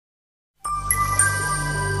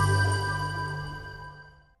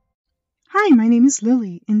Hi, my name is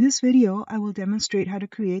Lily. In this video, I will demonstrate how to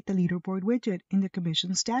create the Leaderboard widget in the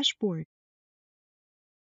Commissions dashboard.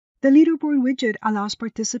 The Leaderboard widget allows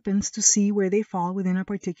participants to see where they fall within a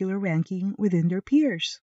particular ranking within their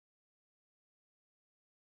peers.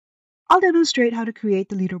 I'll demonstrate how to create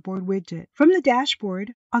the Leaderboard widget. From the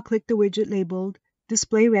dashboard, I'll click the widget labeled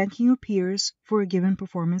Display Ranking of Peers for a given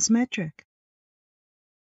performance metric.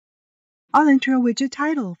 I'll enter a widget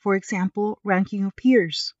title, for example, Ranking of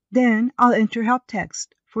Peers. Then I'll enter help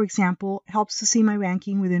text, for example, helps to see my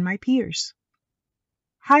ranking within my peers.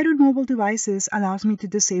 Hide on mobile devices allows me to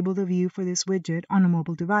disable the view for this widget on a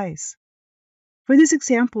mobile device. For this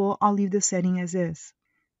example, I'll leave the setting as is.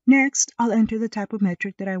 Next, I'll enter the type of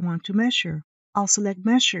metric that I want to measure. I'll select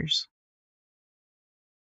Measures.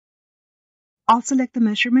 I'll select the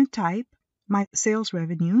measurement type, my sales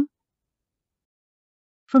revenue.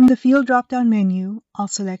 From the Field drop-down menu, I'll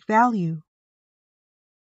select Value.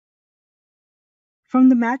 From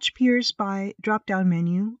the Match Peers By drop-down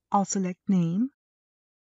menu, I'll select Name.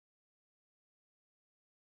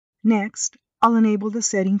 Next, I'll enable the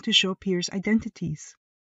setting to show peers' identities.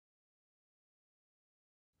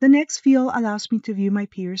 The next field allows me to view my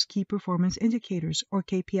peers' key performance indicators, or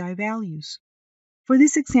KPI values. For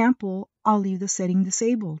this example, I'll leave the setting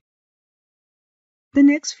disabled. The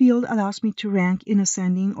next field allows me to rank in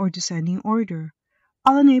ascending or descending order.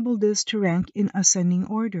 I'll enable this to rank in ascending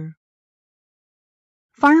order.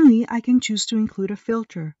 Finally, I can choose to include a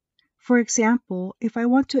filter. For example, if I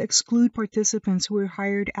want to exclude participants who were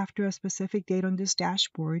hired after a specific date on this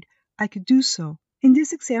dashboard, I could do so. In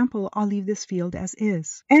this example, I'll leave this field as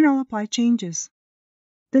is, and I'll apply changes.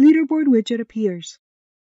 The Leaderboard widget appears.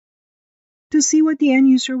 To see what the end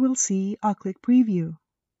user will see, I'll click Preview.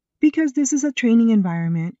 Because this is a training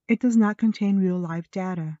environment, it does not contain real live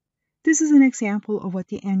data. This is an example of what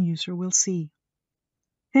the end user will see.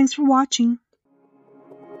 Thanks for watching.